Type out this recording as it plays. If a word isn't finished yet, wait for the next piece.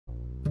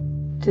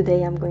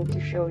Today I'm going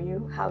to show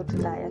you how to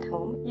dye at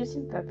home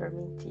using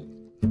peppermint tea.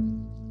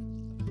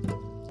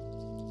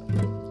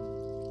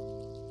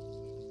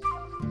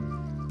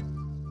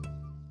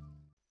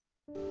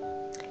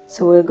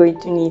 So we're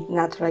going to need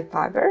natural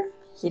fiber.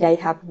 Here I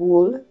have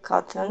wool,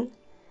 cotton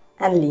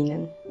and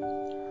linen.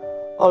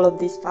 All of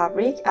these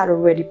fabric are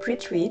already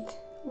pre-treated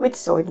with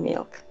soy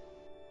milk.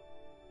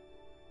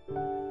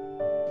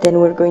 Then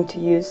we're going to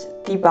use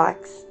tea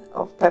bags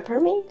of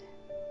peppermint.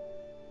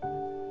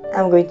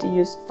 I'm going to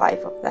use 5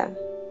 of them.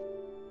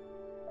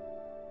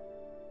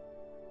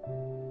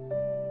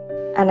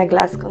 And a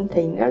glass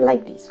container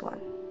like this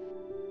one.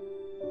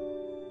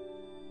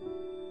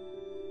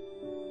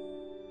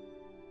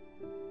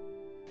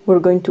 We're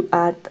going to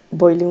add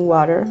boiling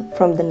water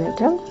from the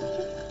kettle,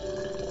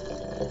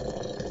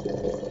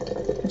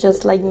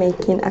 just like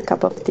making a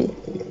cup of tea.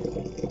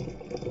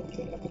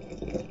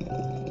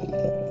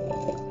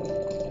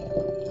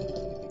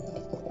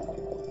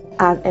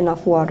 Add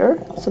enough water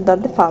so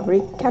that the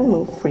fabric can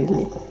move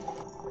freely.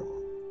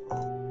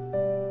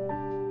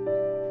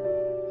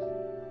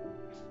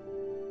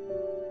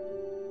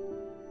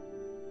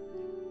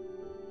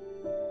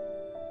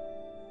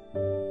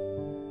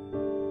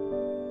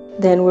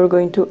 Then we're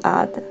going to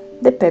add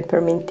the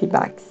peppermint tea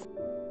bags.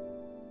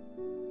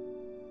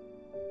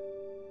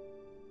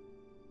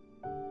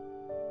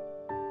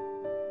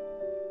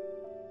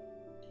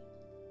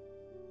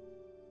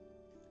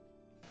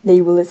 They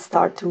will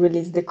start to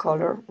release the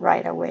color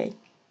right away,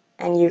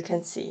 and you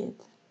can see it.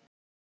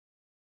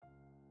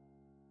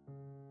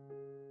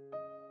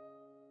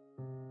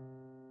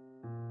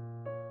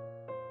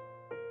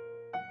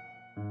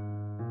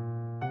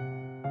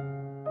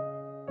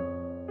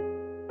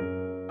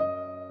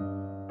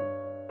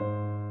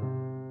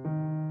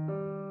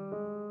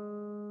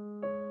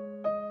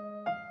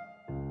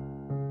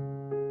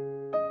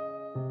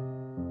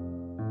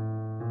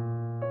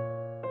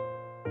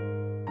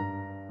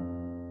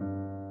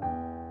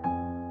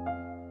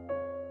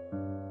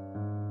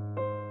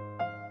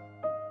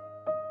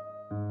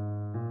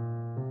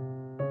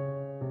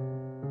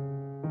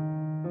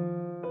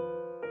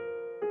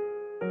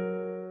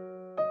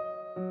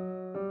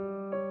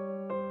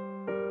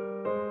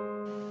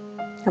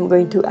 I'm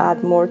going to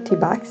add more tea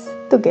bags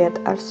to get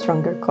a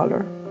stronger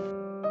color.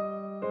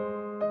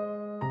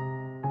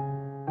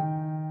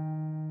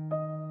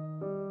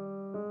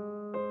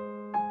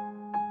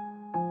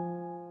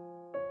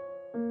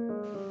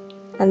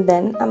 And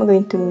then I'm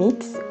going to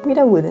mix with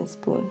a wooden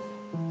spoon.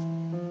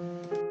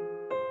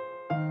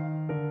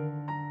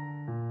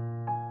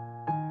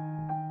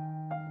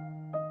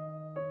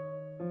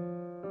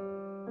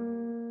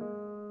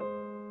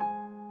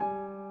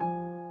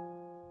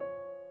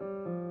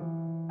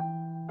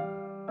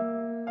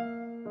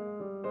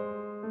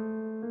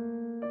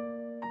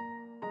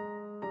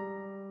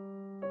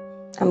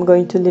 I'm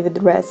going to leave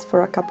it rest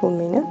for a couple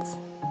minutes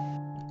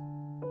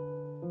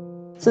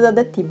so that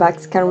the tea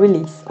bags can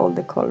release all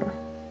the color.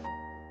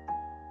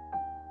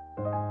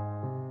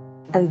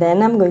 And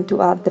then I'm going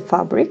to add the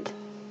fabric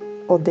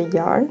or the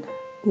yarn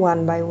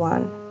one by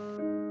one.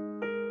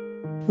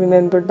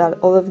 Remember that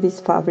all of this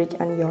fabric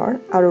and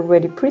yarn are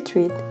already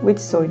pre-treated with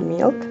soy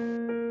milk.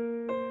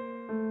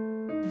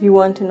 If you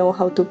want to know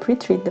how to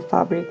pre-treat the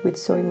fabric with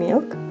soy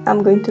milk,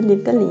 I'm going to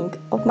leave the link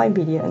of my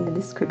video in the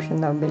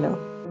description down below.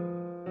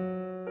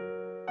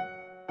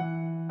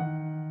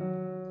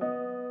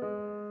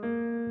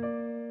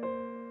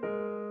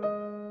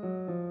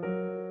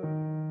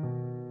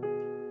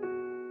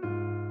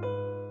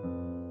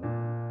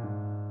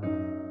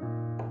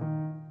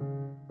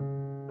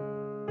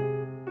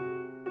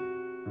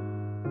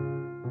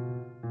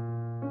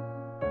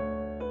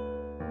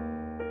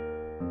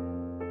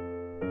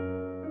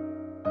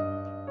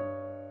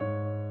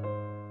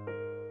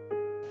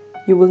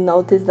 You will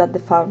notice that the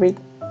fabric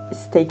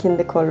is taking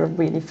the color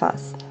really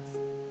fast.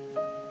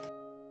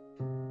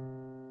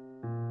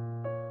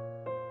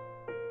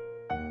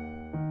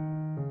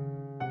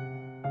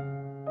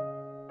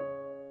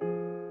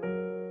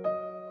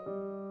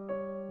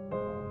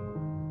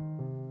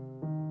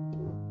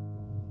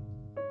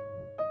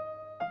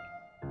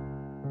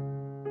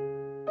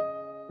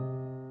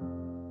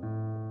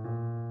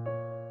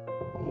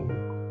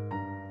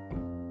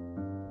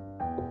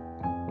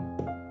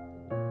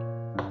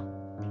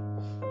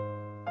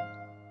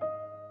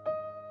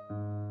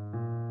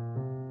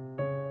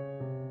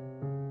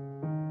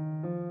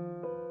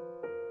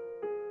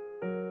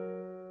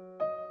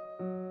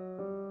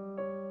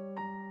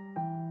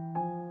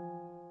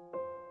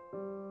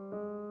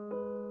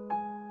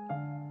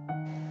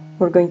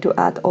 We're going to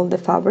add all the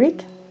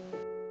fabric.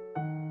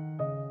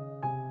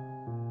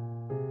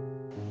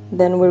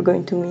 Then we're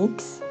going to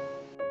mix.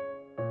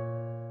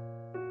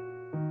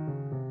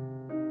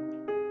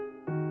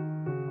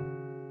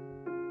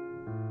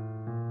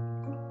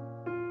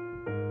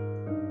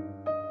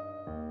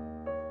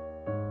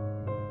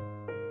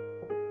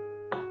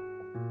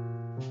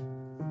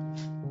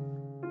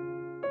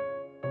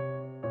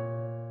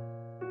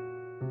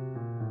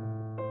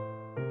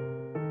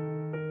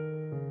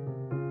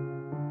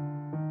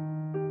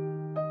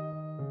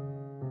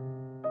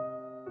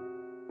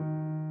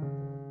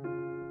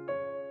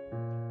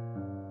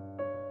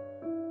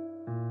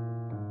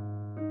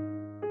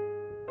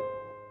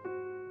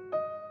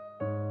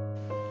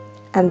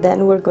 And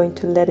then we're going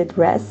to let it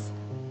rest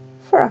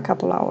for a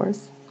couple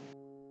hours.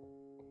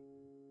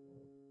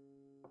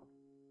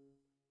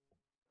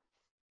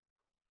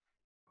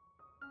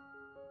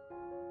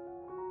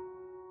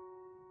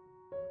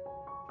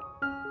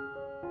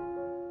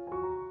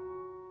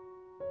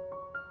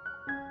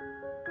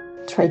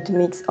 Try to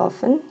mix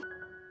often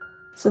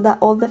so that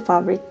all the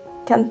fabric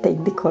can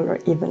take the color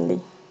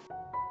evenly.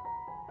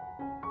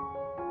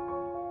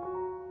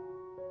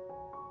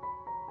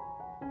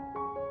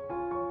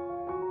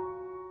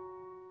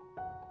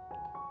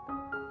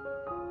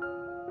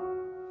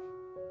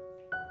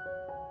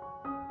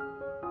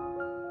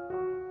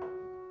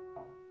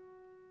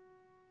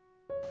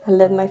 I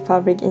let my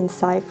fabric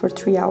inside for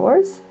 3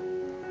 hours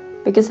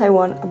because I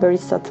want a very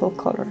subtle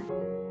color.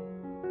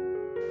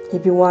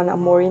 If you want a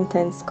more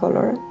intense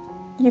color,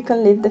 you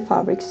can leave the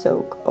fabric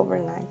soak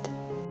overnight.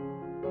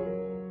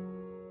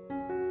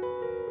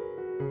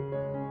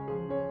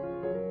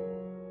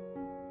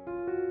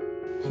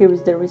 Here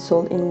is the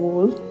result in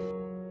wool.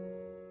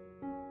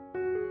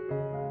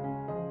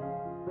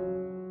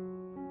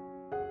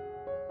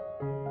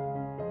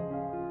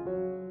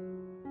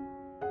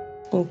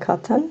 In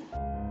cotton.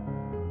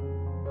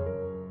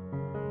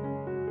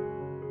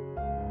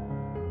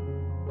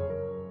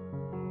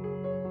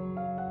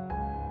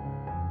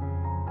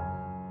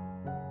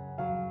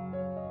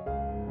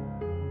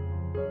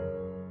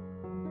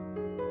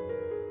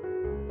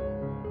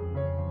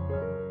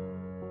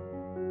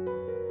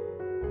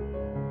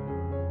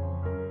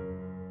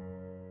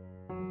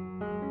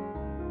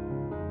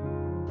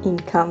 In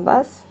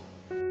canvas.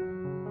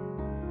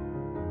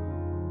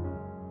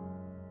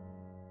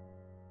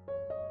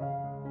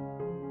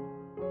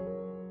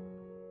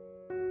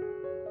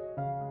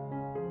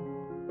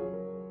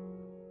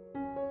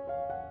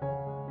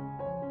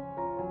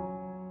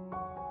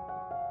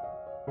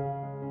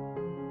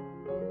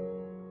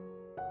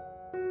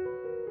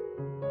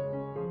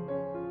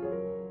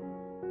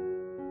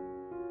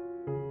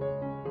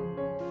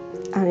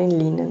 And in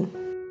linen.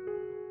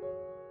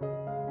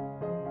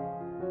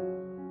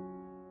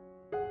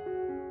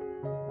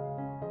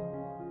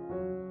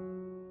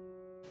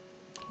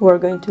 We're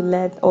going to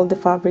let all the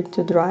fabric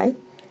to dry,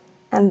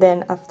 and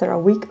then after a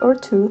week or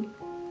two,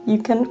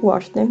 you can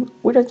wash them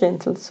with a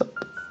gentle soap.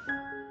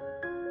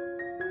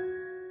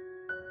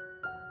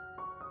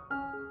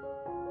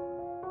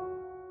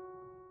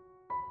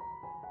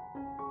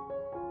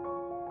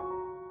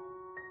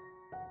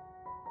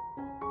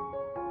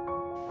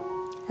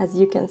 As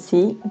you can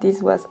see,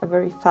 this was a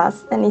very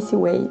fast and easy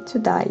way to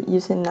dye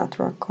using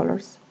natural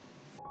colors.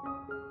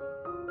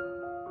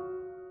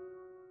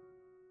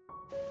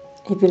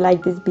 If you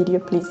like this video,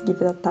 please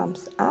give it a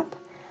thumbs up.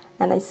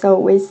 And as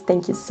always,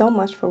 thank you so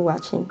much for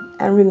watching,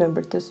 and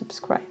remember to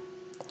subscribe.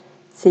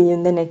 See you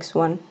in the next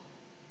one.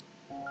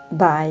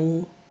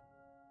 Bye.